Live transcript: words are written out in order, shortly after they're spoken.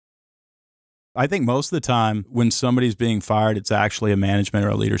I think most of the time when somebody's being fired, it's actually a management or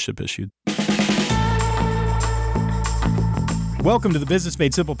a leadership issue. Welcome to the Business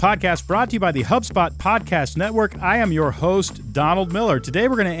Made Simple podcast, brought to you by the HubSpot Podcast Network. I am your host, Donald Miller. Today,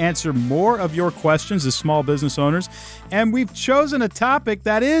 we're going to answer more of your questions as small business owners, and we've chosen a topic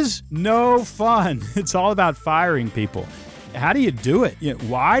that is no fun. It's all about firing people. How do you do it?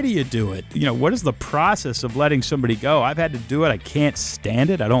 Why do you do it? What is the process of letting somebody go? I've had to do it. I can't stand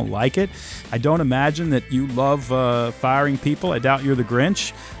it. I don't like it. I don't imagine that you love firing people. I doubt you're the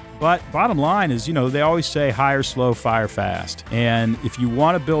Grinch. But bottom line is, they always say hire slow, fire fast. And if you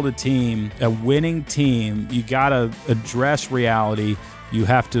want to build a team, a winning team, you got to address reality. You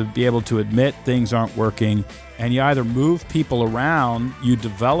have to be able to admit things aren't working. And you either move people around, you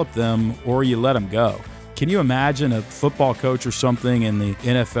develop them, or you let them go. Can you imagine a football coach or something in the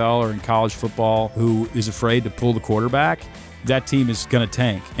NFL or in college football who is afraid to pull the quarterback? That team is going to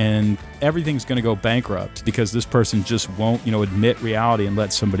tank and everything's going to go bankrupt because this person just won't, admit reality and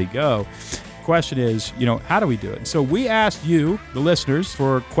let somebody go. The question is, how do we do it? So we asked you, the listeners,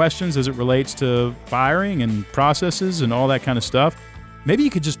 for questions as it relates to firing and processes and all that kind of stuff. Maybe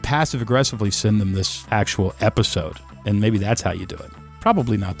you could just passive-aggressively send them this actual episode, and maybe that's how you do it.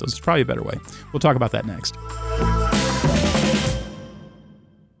 Probably not, though. It's probably a better way. We'll talk about that next.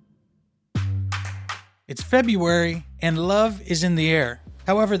 It's February, and love is in the air.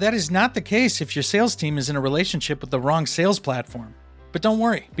 However, that is not the case if your sales team is in a relationship with the wrong sales platform. But don't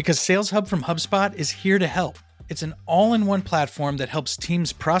worry, because Sales Hub from HubSpot is here to help. It's an all-in-one platform that helps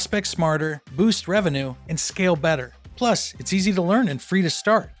teams prospect smarter, boost revenue, and scale better. Plus, it's easy to learn and free to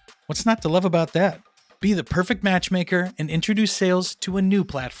start. What's not to love about that? Be the perfect matchmaker and introduce sales to a new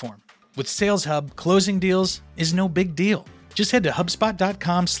platform. With Sales Hub, closing deals is no big deal. Just head to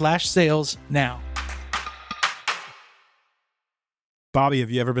HubSpot.com/sales now. Bobby, have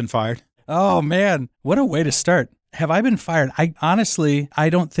you ever been fired? Oh man, what a way to start. Have I been fired? I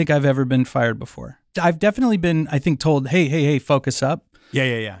don't think I've ever been fired before. I've definitely been, told, hey, focus up.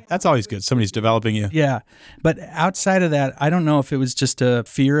 Yeah. That's always good. Somebody's developing you. Yeah. But outside of that, I don't know if it was just a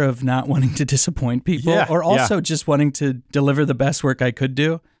fear of not wanting to disappoint people or also just wanting to deliver the best work I could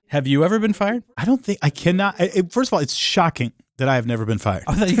do. Have you ever been fired? I don't think I cannot. First of all, it's shocking that I have never been fired.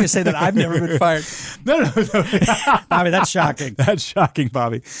 I thought you were going to say that I've never been fired. No. Bobby, that's shocking. That's shocking,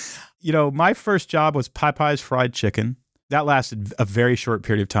 Bobby. My first job was Popeye's Fried Chicken. That lasted a very short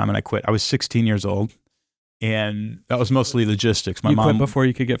period of time, and I quit. I was 16 years old. And that was mostly logistics. My mom quit before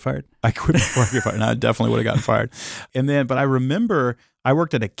you could get fired? I quit before I could get fired. And I definitely would have gotten fired. But I remember I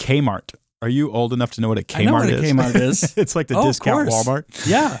worked at a Kmart. Are you old enough to know what a Kmart is? I know what a Kmart is. It's like the discount Walmart.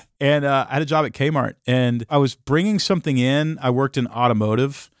 Yeah. And I had a job at Kmart. And I was bringing something in. I worked in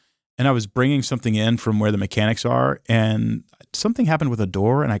automotive. And I was bringing something in from where the mechanics are. And something happened with a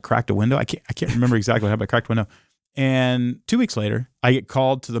door. And I cracked a window. I can't remember exactly what happened. I cracked a window. And 2 weeks later, I get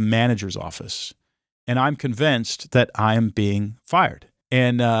called to the manager's office. And I'm convinced that I am being fired.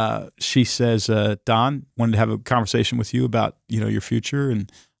 And she says, Don, wanted to have a conversation with you about, your future.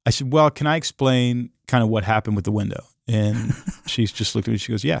 And I said, well, can I explain kind of what happened with the window? And she's just looked at me.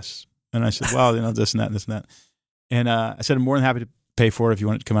 She goes, yes. And I said, well, this and that and this and that. And I said, I'm more than happy to pay for it if you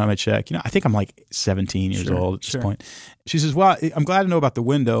want it to come out of my check. I think I'm like 17 years old at this point. She says, well, I'm glad to know about the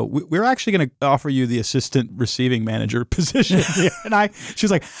window. We're actually going to offer you the assistant receiving manager position. She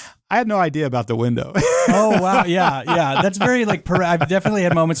was like, I had no idea about the window. Oh, wow. Yeah. That's very I've definitely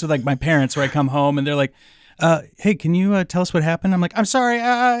had moments with my parents where I come home and they're like, hey, can you tell us what happened? I'm like, I'm sorry.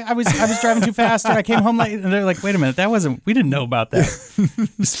 I was driving too fast and I came home late. And they're like, wait a minute. We didn't know about that.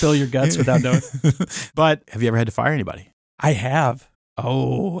 Spill your guts without knowing. But have you ever had to fire anybody? I have.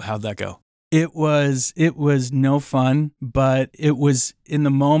 Oh, how'd that go? It was no fun, but it was in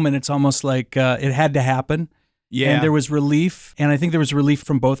the moment. It's almost like it had to happen. Yeah. And there was relief. And I think there was relief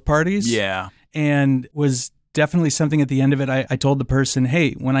from both parties. Yeah. And was definitely something at the end of it. I told the person,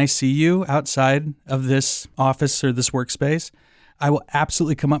 hey, when I see you outside of this office or this workspace, I will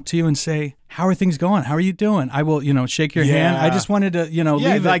absolutely come up to you and say, how are things going? How are you doing? I will, shake your hand. I just wanted to,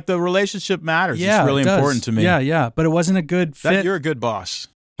 leave it. The relationship matters. Yeah, it's really important to me. Yeah. But it wasn't a good fit. You're a good boss.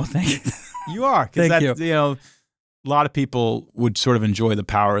 Well, thank you. You are. Thank you. A lot of people would sort of enjoy the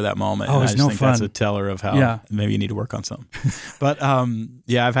power of that moment. Oh, and it's I just no think fun. That's a teller of how maybe you need to work on something. But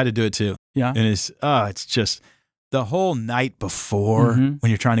I've had to do it too. Yeah. And it's just the whole night before when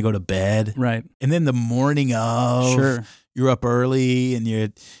you're trying to go to bed. Right. And then the morning of. Sure. You're up early and you're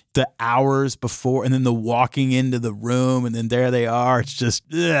the hours before and then the walking into the room and then there they are. It's just,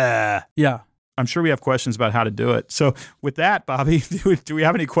 ugh. Yeah. I'm sure we have questions about how to do it. So with that, Bobby, do we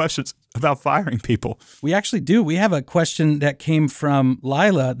have any questions about firing people? We actually do. We have a question that came from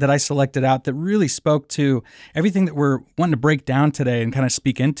Lila that I selected out that really spoke to everything that we're wanting to break down today and kind of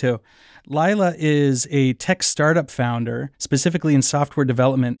speak into. Lila is a tech startup founder, specifically in software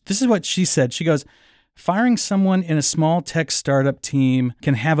development. This is what she said. She goes, firing someone in a small tech startup team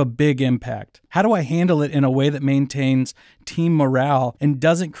can have a big impact. How do I handle it in a way that maintains team morale and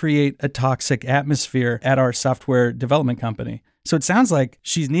doesn't create a toxic atmosphere at our software development company? So it sounds like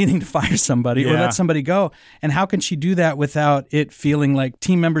she's needing to fire somebody or let somebody go. And how can she do that without it feeling like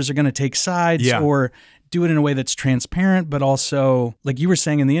team members are going to take sides or do it in a way that's transparent, but also, like you were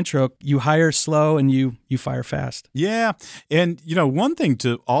saying in the intro, you hire slow and you fire fast. Yeah. And, one thing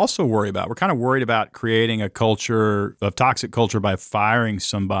to also worry about, we're kind of worried about creating a culture of toxic culture by firing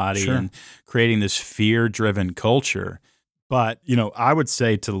somebody and creating this fear-driven culture. But, I would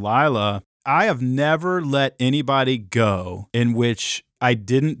say to Lila, I have never let anybody go in which I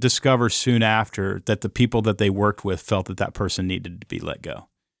didn't discover soon after that the people that they worked with felt that person needed to be let go.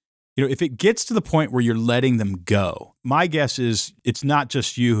 If it gets to the point where you're letting them go, my guess is it's not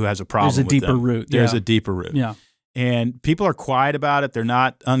just you who has a problem with them. There's a deeper root. There's a deeper root. Yeah. And people are quiet about it. They're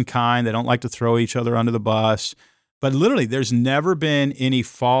not unkind. They don't like to throw each other under the bus. But literally, there's never been any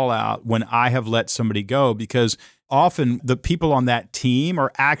fallout when I have let somebody go because often the people on that team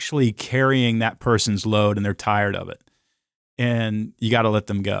are actually carrying that person's load and they're tired of it. And you got to let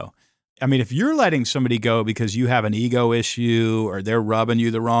them go. I mean, if you're letting somebody go because you have an ego issue or they're rubbing you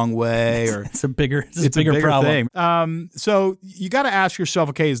the wrong way, or it's a bigger problem. Thing. So you got to ask yourself,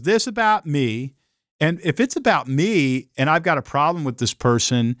 okay, is this about me? And if it's about me and I've got a problem with this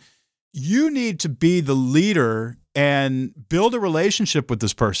person, you need to be the leader and build a relationship with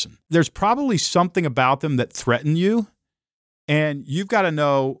this person. There's probably something about them that threaten you. And you've got to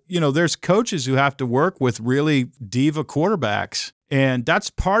know, there's coaches who have to work with really diva quarterbacks. And that's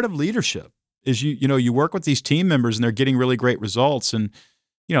part of leadership is you work with these team members and they're getting really great results. And,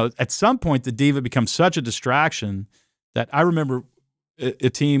 at some point the diva becomes such a distraction that I remember a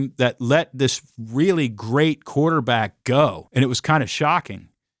team that let this really great quarterback go. And it was kind of shocking.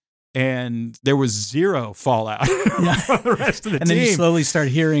 And there was zero fallout for the rest of the team. And then you slowly start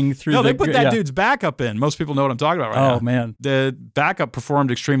hearing through they put that dude's backup in. Most people know what I'm talking about right now. Oh, man. The backup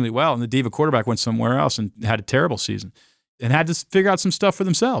performed extremely well, and the diva quarterback went somewhere else and had a terrible season and had to figure out some stuff for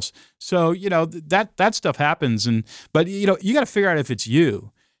themselves. So, that stuff happens. But you got to figure out if it's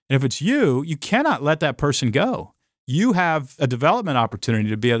you. And if it's you, you cannot let that person go. You have a development opportunity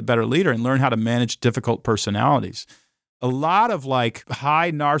to be a better leader and learn how to manage difficult personalities. A lot of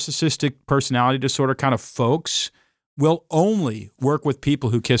high narcissistic personality disorder kind of folks will only work with people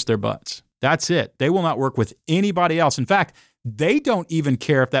who kiss their butts. That's it. They will not work with anybody else. In fact, they don't even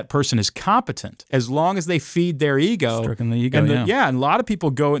care if that person is competent as long as they feed their ego. Stroking the ego, and and a lot of people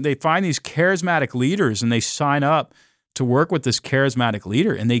go and they find these charismatic leaders and they sign up to work with this charismatic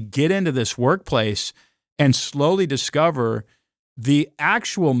leader and they get into this workplace and slowly discover the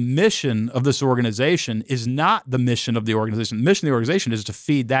actual mission of this organization is not the mission of the organization. The mission of the organization is to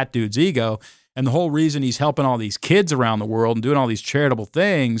feed that dude's ego. And the whole reason he's helping all these kids around the world and doing all these charitable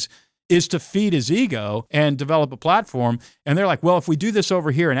things is to feed his ego and develop a platform. And they're like, well, if we do this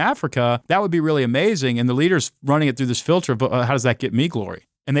over here in Africa, that would be really amazing. And the leader's running it through this filter of how does that get me glory?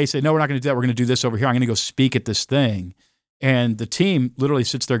 And they say, no, we're not going to do that. We're going to do this over here. I'm going to go speak at this thing. And the team literally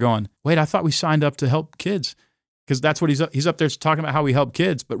sits there going, wait, I thought we signed up to help kids. Because that's what he's up there talking about how we help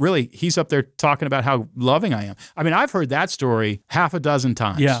kids. But really, he's up there talking about how loving I am. I mean, I've heard that story half a dozen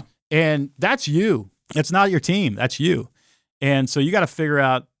times. Yeah. And that's you. It's not your team. That's you. And so you got to figure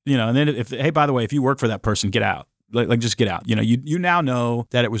out, and then hey, by the way, if you work for that person, get out. Just get out. You now know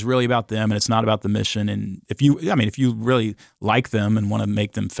that it was really about them and it's not about the mission. And if you really like them and want to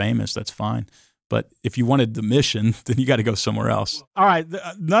make them famous, that's fine. But if you wanted the mission, then you got to go somewhere else. All right.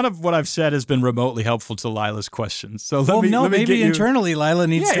 None of what I've said has been remotely helpful to Lila's questions. So maybe internally Lila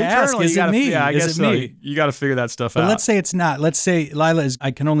needs to ask, is it me? Yeah, I guess is it so. me? You got to figure that stuff out. But let's say it's not. Let's say Lila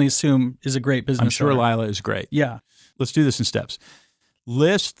I can only assume, is a great business I'm sure owner. Lila is great. Yeah. Let's do this in steps.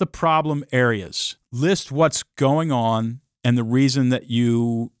 List the problem areas. List what's going on and the reason that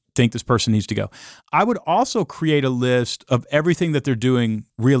you think this person needs to go. I would also create a list of everything that they're doing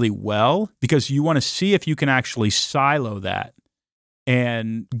really well because you want to see if you can actually silo that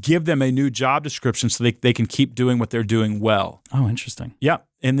and give them a new job description so they can keep doing what they're doing well. Oh, interesting. Yeah.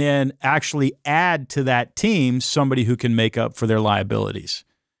 And then actually add to that team somebody who can make up for their liabilities,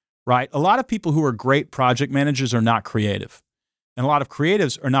 right? A lot of people who are great project managers are not creative. And a lot of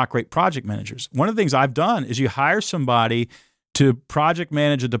creatives are not great project managers. One of the things I've done is you hire somebody to project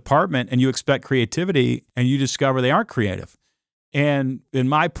manage a department and you expect creativity and you discover they aren't creative. And in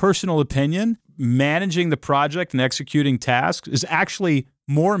my personal opinion, managing the project and executing tasks is actually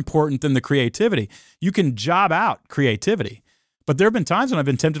more important than the creativity. You can job out creativity. But there have been times when I've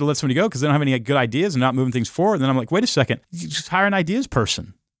been tempted to let somebody go because they don't have any good ideas and not moving things forward. And then I'm like, wait a second, you just hire an ideas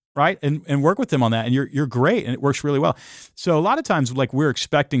person, right? And work with them on that. And you're great. And it works really well. So a lot of times, like, we're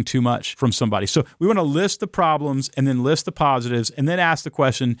expecting too much from somebody. So we want to list the problems and then list the positives and then ask the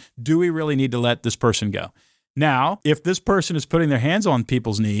question, do we really need to let this person go? Now, if this person is putting their hands on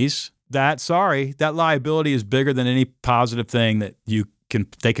people's knees, that liability is bigger than any positive thing that you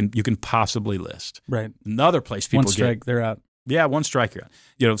can possibly list. Right. Another place people one strike, they're out. Yeah, one strike,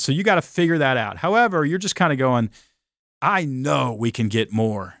 you're out. So you got to figure that out. However, you're just kind of going, I know we can get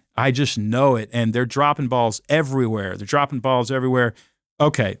more. I just know it. And they're dropping balls everywhere.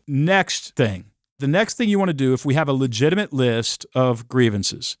 Okay, next thing. The next thing you want to do, if we have a legitimate list of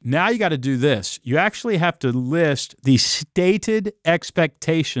grievances, now you got to do this. You actually have to list the stated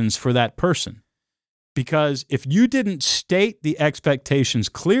expectations for that person. Because if you didn't state the expectations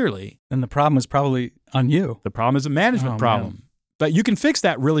clearly, then the problem is probably on you. The problem is a management problem. Man. But you can fix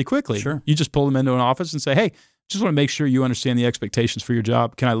that really quickly. Sure. You just pull them into an office and say, hey, just want to make sure you understand the expectations for your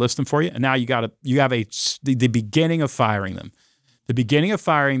job. Can I list them for you? And now you have the beginning of firing them. The beginning of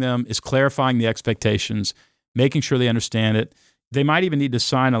firing them is clarifying the expectations, making sure they understand it. They might even need to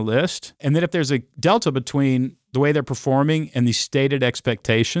sign a list. And then if there's a delta between the way they're performing and the stated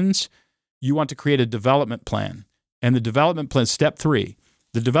expectations, you want to create a development plan. And the development plan, step 3,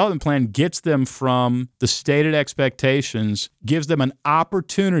 the development plan gets them from the stated expectations, gives them an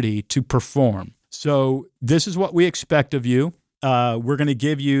opportunity to perform. So this is what we expect of you. We're going to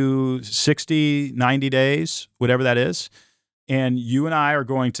give you 60, 90 days, whatever that is. And you and I are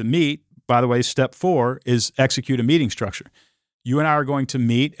going to meet. By the way, step 4 is execute a meeting structure. You and I are going to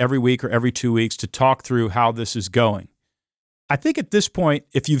meet every week or every 2 weeks to talk through how this is going. I think at this point,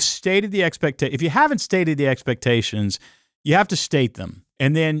 if you haven't stated the expectations, you have to state them.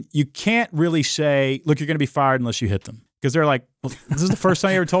 And then you can't really say, look, you're going to be fired unless you hit them. Because they're like, well, this is the first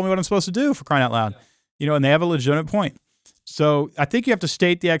time you ever told me what I'm supposed to do, for crying out loud. And they have a legitimate point. So I think you have to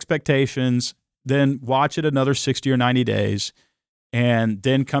state the expectations, then watch it another 60 or 90 days, and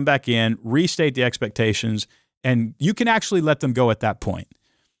then come back in, restate the expectations, and you can actually let them go at that point.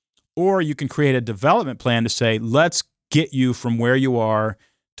 Or you can create a development plan to say, let's get you from where you are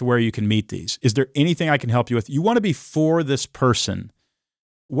to where you can meet these. Is there anything I can help you with? You want to be for this person.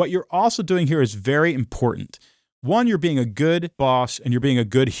 What you're also doing here is very important. One, you're being a good boss and you're being a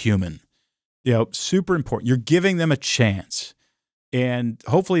good human. Super important. You're giving them a chance, and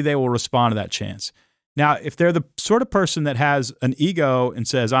hopefully they will respond to that chance. Now, if they're the sort of person that has an ego and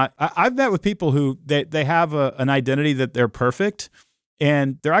says, I've met with people who they have an identity that they're perfect,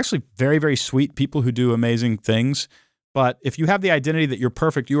 and they're actually very, very sweet people who do amazing things. But if you have the identity that you're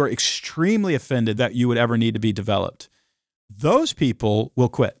perfect, you are extremely offended that you would ever need to be developed. Those people will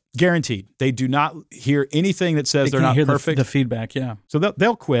quit, guaranteed. They do not hear anything that says they're not perfect. The feedback, yeah. So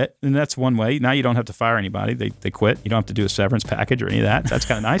they'll quit, and that's one way. Now you don't have to fire anybody. They quit. You don't have to do a severance package or any of that. That's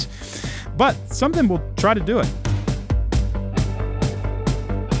kind of nice. But some of them will try to do it.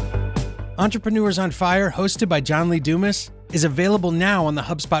 Entrepreneurs on Fire, hosted by John Lee Dumas, is available now on the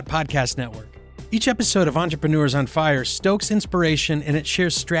HubSpot Podcast Network. Each episode of Entrepreneurs on Fire stokes inspiration, and it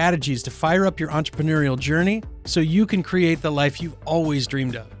shares strategies to fire up your entrepreneurial journey so you can create the life you've always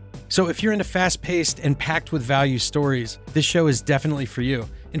dreamed of. So if you're into fast-paced and packed with value stories, this show is definitely for you.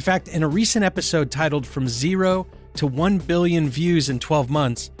 In fact, in a recent episode titled From Zero to 1 Billion Views in 12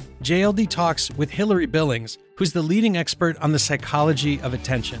 Months, JLD talks with Hillary Billings, who's the leading expert on the psychology of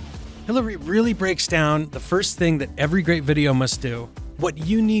attention. Hillary really breaks down the first thing that every great video must do, what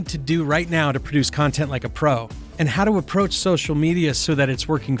you need to do right now to produce content like a pro, and how to approach social media so that it's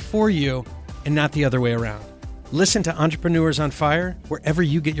working for you and not the other way around. Listen to Entrepreneurs on Fire wherever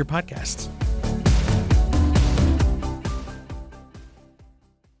you get your podcasts.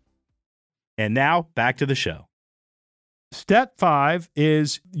 And now back to the show. Step 5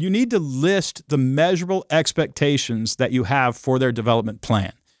 is you need to list the measurable expectations that you have for their development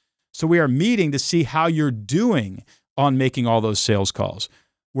plan. So we are meeting to see how you're doing on making all those sales calls.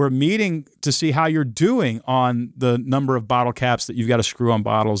 We're meeting to see how you're doing on the number of bottle caps that you've got to screw on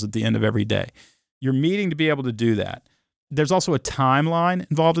bottles at the end of every day. You're meeting to be able to do that. There's also a timeline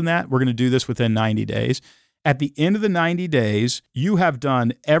involved in that. We're going to do this within 90 days. At the end of the 90 days, you have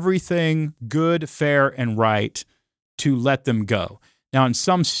done everything good, fair, and right to let them go. Now, in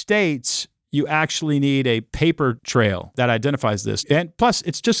some states, you actually need a paper trail that identifies this. And plus,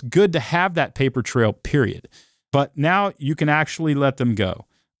 it's just good to have that paper trail, period. But now you can actually let them go.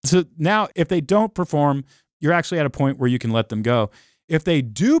 So now if they don't perform, you're actually at a point where you can let them go. If they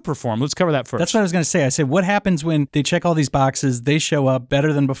do perform, let's cover that first. That's what I was going to say. I said, what happens when they check all these boxes, they show up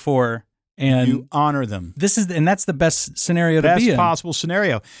better than before, and you honor them. And that's the best scenario to be in. Best possible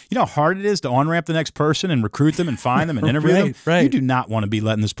scenario. You know how hard it is to on-ramp the next person and recruit them and find them and interview them? Right. You do not want to be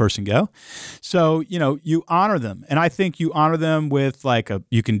letting this person go. So, you honor them. And I think you honor them with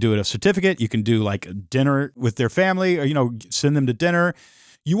you can do it a certificate. You can do like a dinner with their family or, send them to dinner.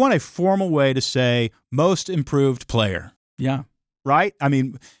 You want a formal way to say most improved player. Yeah. Right? I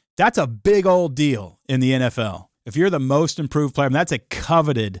mean, that's a big old deal in the NFL. If you're the most improved player, that's a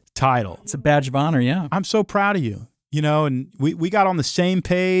coveted title. It's a badge of honor, yeah. I'm so proud of you, and we got on the same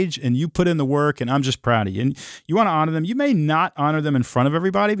page and you put in the work and I'm just proud of you. And you want to honor them. You may not honor them in front of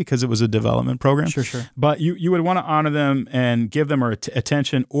everybody because it was a development program. Sure. But you would want to honor them and give them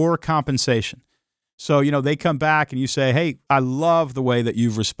attention or compensation. So, they come back and you say, hey, I love the way that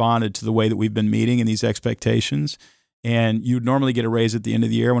you've responded to the way that we've been meeting and these expectations. And you'd normally get a raise at the end of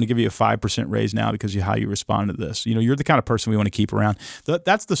the year. I want to give you a 5% raise now because of how you responded to this. You're the kind of person we want to keep around.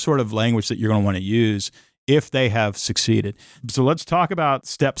 That's the sort of language that you're going to want to use if they have succeeded. So let's talk about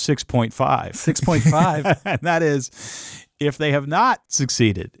step 6.5. 6.5. And that is, if they have not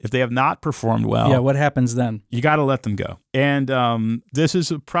succeeded, if they have not performed well. Yeah, what happens then? You got to let them go. And this is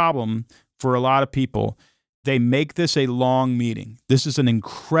a problem for a lot of people. They make this a long meeting. This is an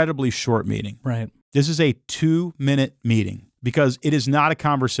incredibly short meeting. Right. This is a 2-minute meeting because it is not a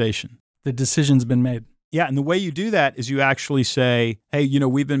conversation. The decision's been made. Yeah, and the way you do that is you actually say, hey,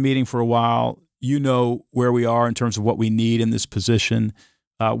 we've been meeting for a while. You know where we are in terms of what we need in this position.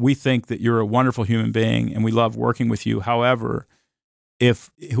 We think that you're a wonderful human being and we love working with you. However,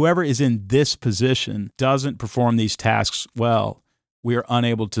 if whoever is in this position doesn't perform these tasks well, we are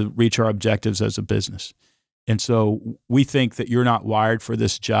unable to reach our objectives as a business. And so we think that you're not wired for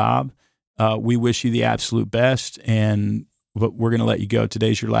this job. We wish you the absolute best, but we're going to let you go.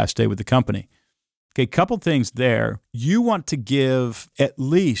 Today's your last day with the company. Okay, couple things there. You want to give at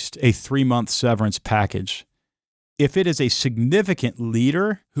least a 3-month severance package. If it is a significant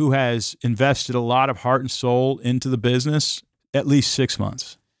leader who has invested a lot of heart and soul into the business, at least 6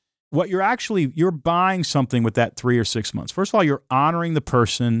 months. What you're buying something with that 3 or 6 months. First of all, you're honoring the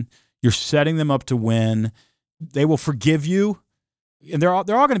person. You're setting them up to win. They will forgive you. And they're all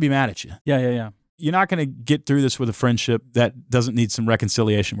going to be mad at you. Yeah. You're not going to get through this with a friendship that doesn't need some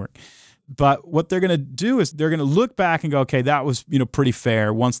reconciliation work. But what they're going to do is they're going to look back and go, okay, that was pretty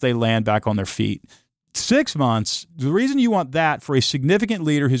fair once they land back on their feet. 6 months, the reason you want that for a significant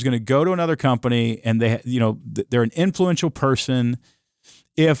leader who's going to go to another company and they're an influential person,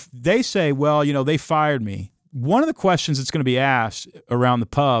 if they say, well, they fired me, one of the questions that's going to be asked around the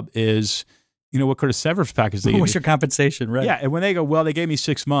pub is, what kind of severance package they give you? What's your compensation, right? Yeah, and when they go, well, they gave me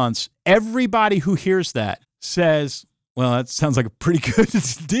 6 months, everybody who hears that says, well, that sounds like a pretty good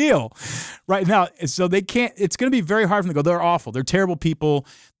deal right now. So they can't, it's going to be very hard for them to go, they're awful. They're terrible people.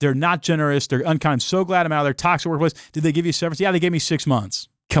 They're not generous. They're unkind. I'm so glad I'm out of their toxic workplace. Did they give you severance? Yeah, they gave me 6 months.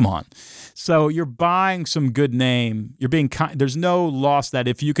 Come on. So you're buying some good name. You're being kind. There's no loss that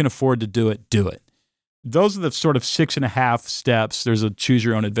if you can afford to do it, do it. Those are the sort of 6.5 steps. There's a choose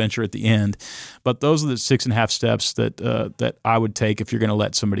your own adventure at the end, but those are the 6.5 steps that I would take if you're going to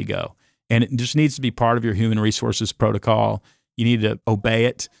let somebody go. And it just needs to be part of your human resources protocol. You need to obey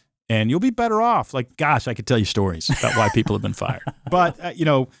it, and you'll be better off. Like, gosh, I could tell you stories about why people have been fired. But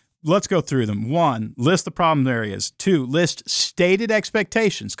let's go through them. 1, list the problem areas. 2, list stated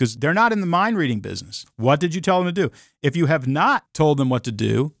expectations because they're not in the mind reading business. What did you tell them to do? If you have not told them what to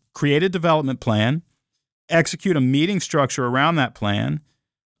do, create a development plan. Execute a meeting structure around that plan,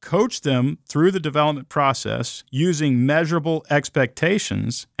 coach them through the development process using measurable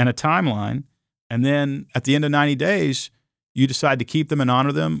expectations and a timeline, and then at the end of 90 days, you decide to keep them and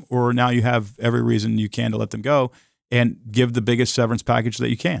honor them, or now you have every reason you can to let them go and give the biggest severance package that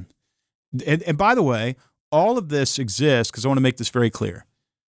you can. And by the way, all of this exists, because I want to make this very clear,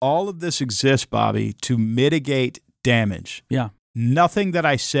 all of this exists, Bobby, to mitigate damage. Yeah. Nothing that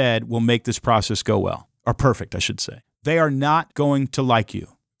I said will make this process go well. Are perfect, I should say. They are not going to like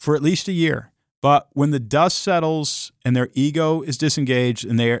you for at least a year. But when the dust settles and their ego is disengaged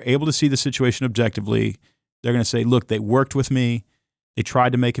and they are able to see the situation objectively, they're going to say, look, they worked with me. They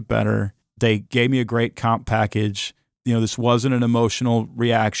tried to make it better. They gave me a great comp package. This wasn't an emotional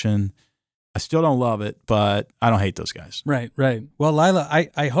reaction. I still don't love it, but I don't hate those guys. Right. Well, Lila,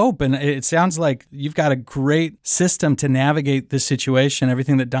 I hope, and it sounds like you've got a great system to navigate this situation,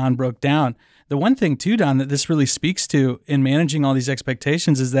 everything that Don broke down, The one thing too, Don, that this really speaks to in managing all these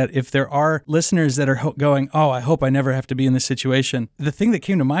expectations is that if there are listeners that are going, oh, I hope I never have to be in this situation. The thing that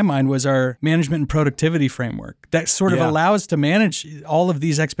came to my mind was our management and productivity framework that sort of allows to manage all of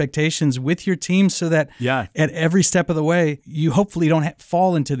these expectations with your team so that at every step of the way, you hopefully don't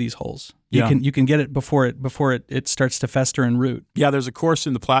fall into these holes. You can get it before it starts to fester and root. Yeah, there's a course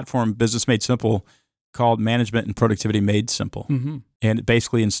in the platform, Business Made Simple, called Management and Productivity Made Simple. Mm-hmm. And it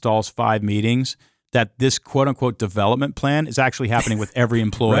basically installs 5 meetings that this quote-unquote development plan is actually happening with every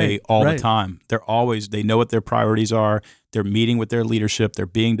employee all the time. They know what their priorities are. They're meeting with their leadership. They're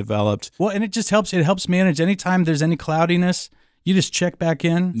being developed. Well, and it just helps. It helps manage anytime there's any cloudiness. You just check back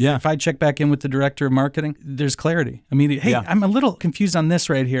in. Yeah. If I check back in with the director of marketing, there's clarity. I mean, hey, I'm a little confused on this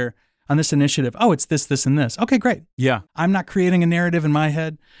right here. On this initiative, oh, it's this, this, and this. Okay, great. Yeah. I'm not creating a narrative in my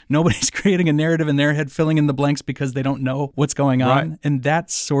head. Nobody's creating a narrative in their head, filling in the blanks because they don't know what's going on. Right. And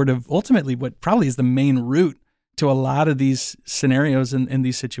that's sort of ultimately what probably is the main root to a lot of these scenarios in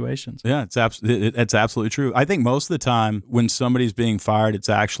these situations. Yeah, it's absolutely true. I think most of the time when somebody's being fired, it's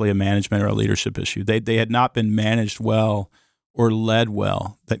actually a management or a leadership issue. They had not been managed well or led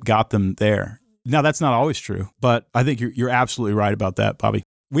well that got them there. Now, that's not always true, but I think you're absolutely right about that, Bobby.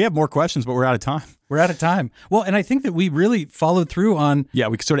 We have more questions, but we're out of time. We're out of time. Well, and I think that we really followed through on we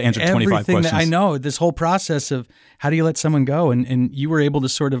could sort of answer 25 questions. That I know, this whole process of how do you let someone go? And you were able to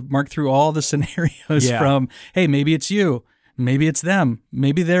sort of mark through all the scenarios from, hey, maybe it's you. Maybe it's them.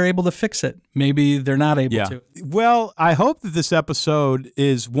 Maybe they're able to fix it. Maybe they're not able to. Well, I hope that this episode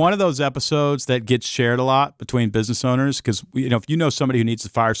is one of those episodes that gets shared a lot between business owners because, if you know somebody who needs to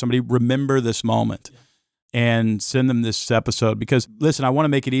fire somebody, remember this moment. And send them this episode because, listen, I want to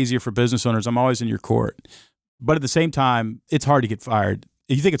make it easier for business owners. I'm always in your court. But at the same time, it's hard to get fired.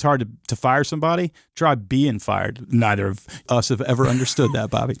 If you think it's hard to fire somebody, try being fired. Neither of us have ever understood that,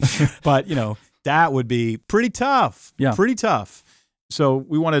 Bobby. But, that would be pretty tough. Yeah. Pretty tough. So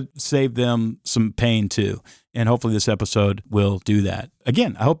we want to save them some pain too. And hopefully this episode will do that.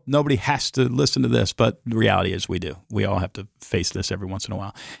 Again, I hope nobody has to listen to this, but the reality is we do. We all have to face this every once in a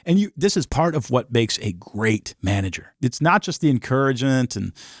while. And this is part of what makes a great manager. It's not just the encouragement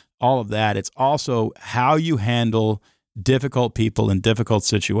and all of that. It's also how you handle difficult people in difficult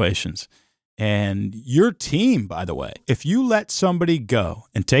situations. And your team, by the way, if you let somebody go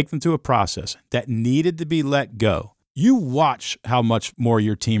and take them through a process that needed to be let go, you watch how much more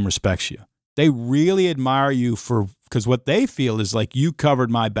your team respects you. They really admire you because what they feel is like you covered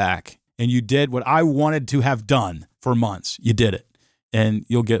my back and you did what I wanted to have done for months. You did it. And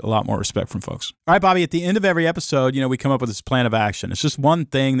you'll get a lot more respect from folks. All right, Bobby, at the end of every episode, we come up with this plan of action. It's just one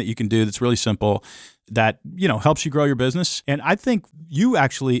thing that you can do that's really simple that, helps you grow your business. And I think you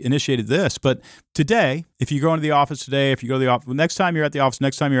actually initiated this. But today, if you go into the office today, if you go to the office, next time you're at the office,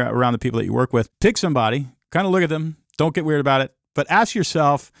 next time you're around the people that you work with, pick somebody, kind of look at them. Don't get weird about it. But ask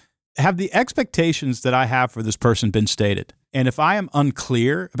yourself, have the expectations that I have for this person been stated? And if I am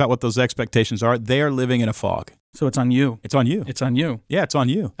unclear about what those expectations are, they are living in a fog. So it's on you. It's on you. It's on you. Yeah, it's on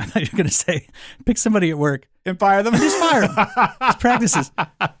you. I thought you were going to say, pick somebody at work. And fire them. Just fire them. Just practices.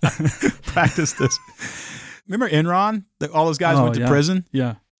 Practice this. Remember Enron? All those guys went to prison?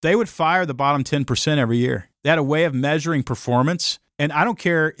 Yeah. They would fire the bottom 10% every year. They had a way of measuring performance. And I don't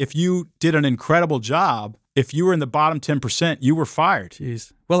care if you did an incredible job. If you were in the bottom 10%, you were fired.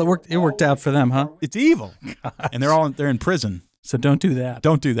 Jeez. Well, it worked out for them, huh? It's evil. Gosh. And they're in prison. So don't do that.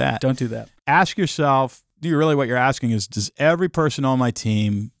 Don't do that. Don't do that. Ask yourself, what you're asking is, does every person on my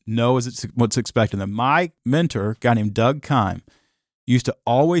team know what's expected of them? My mentor, a guy named Doug Kime, used to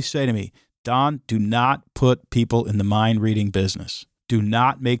always say to me, Don, do not put people in the mind reading business. Do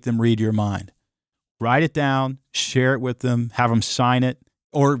not make them read your mind. Write it down, share it with them, have them sign it,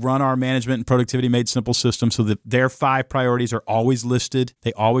 or run our management and productivity made simple system so that their 5 priorities are always listed.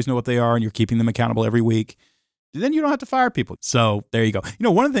 They always know what they are, and you're keeping them accountable every week. Then you don't have to fire people. So there you go.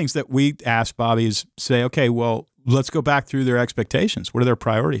 One of the things that we ask Bobby is say, okay, well, let's go back through their expectations. What are their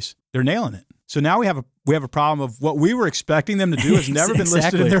priorities? They're nailing it. So now we have a problem of what we were expecting them to do has never been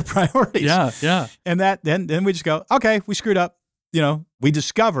listed in their priorities. Yeah. And then we just go, okay, we screwed up. We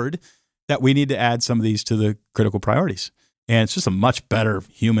discovered that we need to add some of these to the critical priorities. And it's just a much better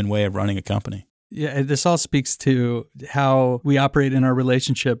human way of running a company. Yeah, this all speaks to how we operate in our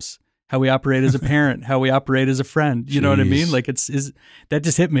relationships, how we operate as a parent, how we operate as a friend. You know what I mean? Like that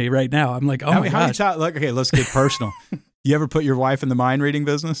just hit me right now. I'm like, my gosh. Okay, let's get personal. You ever put your wife in the mind reading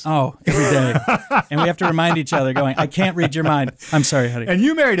business? Oh, every day. And we have to remind each other going, I can't read your mind. I'm sorry, honey. And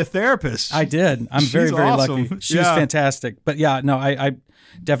you married a therapist. I did. I'm very, very awesome. lucky. She's fantastic. But yeah, no, I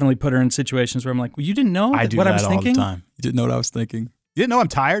definitely put her in situations where I'm like, well, you didn't know what I was thinking? All the time. You didn't know what I was thinking. You didn't know I'm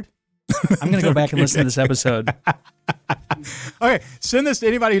tired? I'm going to go back and listen to this episode. Okay, send this to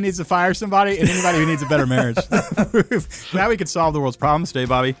anybody who needs to fire somebody and anybody who needs a better marriage. Now we can solve the world's problems today,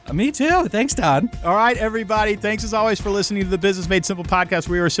 Bobby. Me too. Thanks, Todd. All right, everybody. Thanks as always for listening to the Business Made Simple podcast.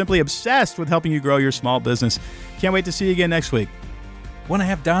 We are simply obsessed with helping you grow your small business. Can't wait to see you again next week. Want to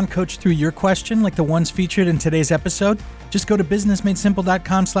have Don coach through your question like the ones featured in today's episode? Just go to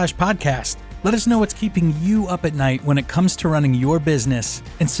businessmadesimple.com/podcast. Let us know what's keeping you up at night when it comes to running your business,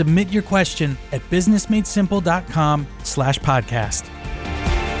 and submit your question at businessmadesimple.com/podcast.